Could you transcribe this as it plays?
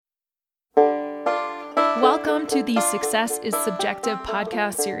Welcome to the Success is Subjective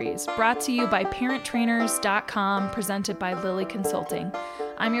podcast series, brought to you by ParentTrainers.com, presented by Lilly Consulting.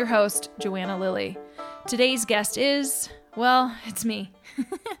 I'm your host, Joanna Lilly. Today's guest is, well, it's me.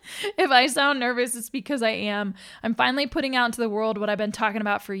 If I sound nervous, it's because I am. I'm finally putting out into the world what I've been talking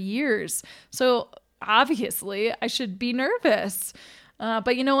about for years. So obviously, I should be nervous.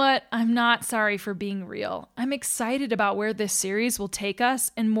 But you know what? I'm not sorry for being real. I'm excited about where this series will take us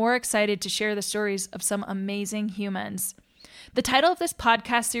and more excited to share the stories of some amazing humans. The title of this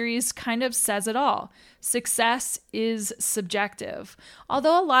podcast series kind of says it all. Success is subjective.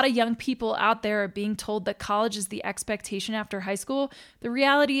 Although a lot of young people out there are being told that college is the expectation after high school, the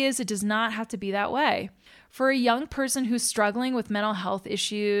reality is it does not have to be that way. For a young person who's struggling with mental health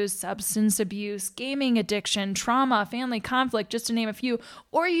issues, substance abuse, gaming addiction, trauma, family conflict, just to name a few,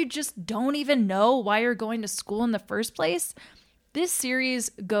 or you just don't even know why you're going to school in the first place, this series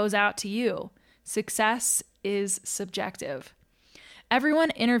goes out to you. Success is subjective. Everyone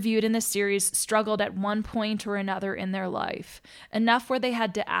interviewed in this series struggled at one point or another in their life, enough where they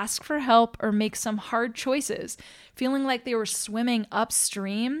had to ask for help or make some hard choices, feeling like they were swimming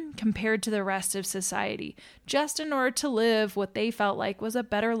upstream compared to the rest of society, just in order to live what they felt like was a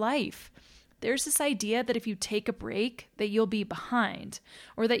better life. There's this idea that if you take a break, that you'll be behind,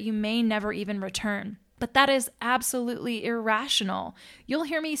 or that you may never even return. But that is absolutely irrational. You'll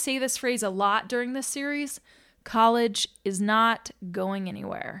hear me say this phrase a lot during this series. College is not going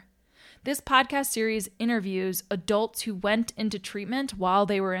anywhere. This podcast series interviews adults who went into treatment while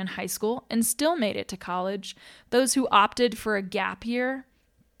they were in high school and still made it to college, those who opted for a gap year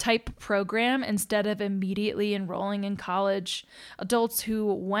type program instead of immediately enrolling in college, adults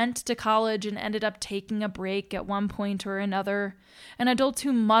who went to college and ended up taking a break at one point or another, and adults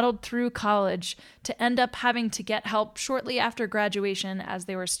who muddled through college to end up having to get help shortly after graduation as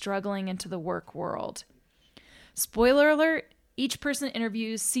they were struggling into the work world. Spoiler alert, each person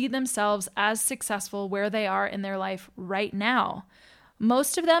interviews see themselves as successful where they are in their life right now.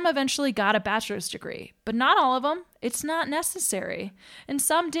 Most of them eventually got a bachelor's degree, but not all of them. It's not necessary. And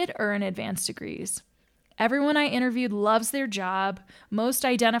some did earn advanced degrees. Everyone I interviewed loves their job. Most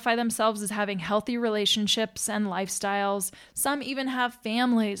identify themselves as having healthy relationships and lifestyles. Some even have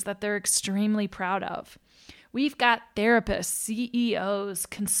families that they're extremely proud of. We've got therapists, CEOs,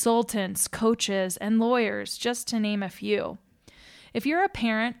 consultants, coaches, and lawyers, just to name a few. If you're a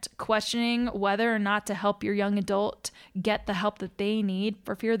parent questioning whether or not to help your young adult get the help that they need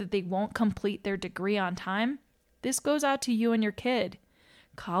for fear that they won't complete their degree on time, this goes out to you and your kid.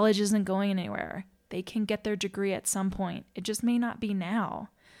 College isn't going anywhere. They can get their degree at some point. It just may not be now.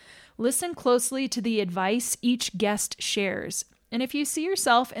 Listen closely to the advice each guest shares. And if you see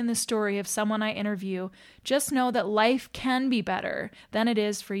yourself in the story of someone I interview, just know that life can be better than it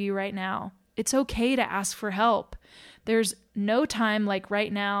is for you right now. It's okay to ask for help. There's no time like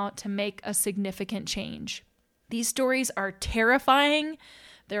right now to make a significant change. These stories are terrifying,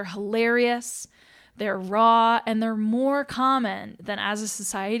 they're hilarious, they're raw, and they're more common than as a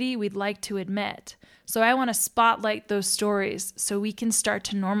society we'd like to admit. So I want to spotlight those stories so we can start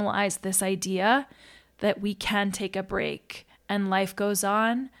to normalize this idea that we can take a break and life goes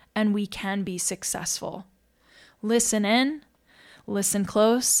on, and we can be successful. Listen in, listen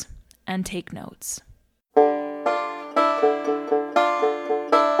close, and take notes.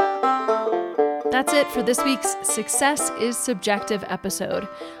 That's it for this week's Success is Subjective episode.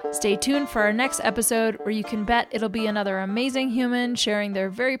 Stay tuned for our next episode where you can bet it'll be another amazing human sharing their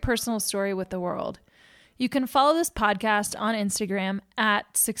very personal story with the world. You can follow this podcast on Instagram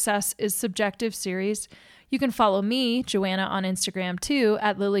at Success is Subjective Series. You can follow me, Joanna, on Instagram too,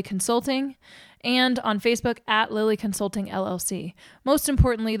 at Lilly Consulting, and on Facebook at Lilly Consulting LLC. Most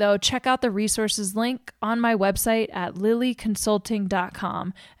importantly, though, check out the resources link on my website at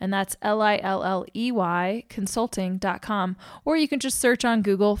lillyconsulting.com, and that's Lilley consulting.com, or you can just search on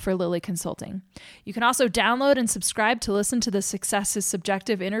Google for Lilly Consulting. You can also download and subscribe to listen to the Success is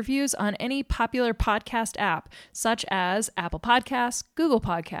Subjective interviews on any popular podcast app, such as Apple Podcasts, Google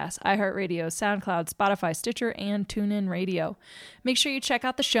Podcasts, iHeartRadio, SoundCloud, Spotify, Stitcher, and TuneIn Radio. Make sure you check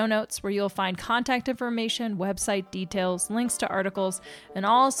out the show notes where you'll find contact information, website details, links to articles, and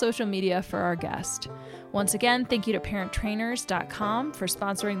all social media for our guest. Once again, thank you to ParentTrainers.com for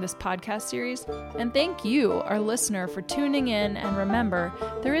sponsoring this podcast series, and thank you, our listener, for tuning in, and remember,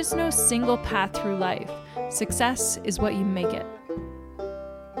 there is no single path through life. Success is what you make it.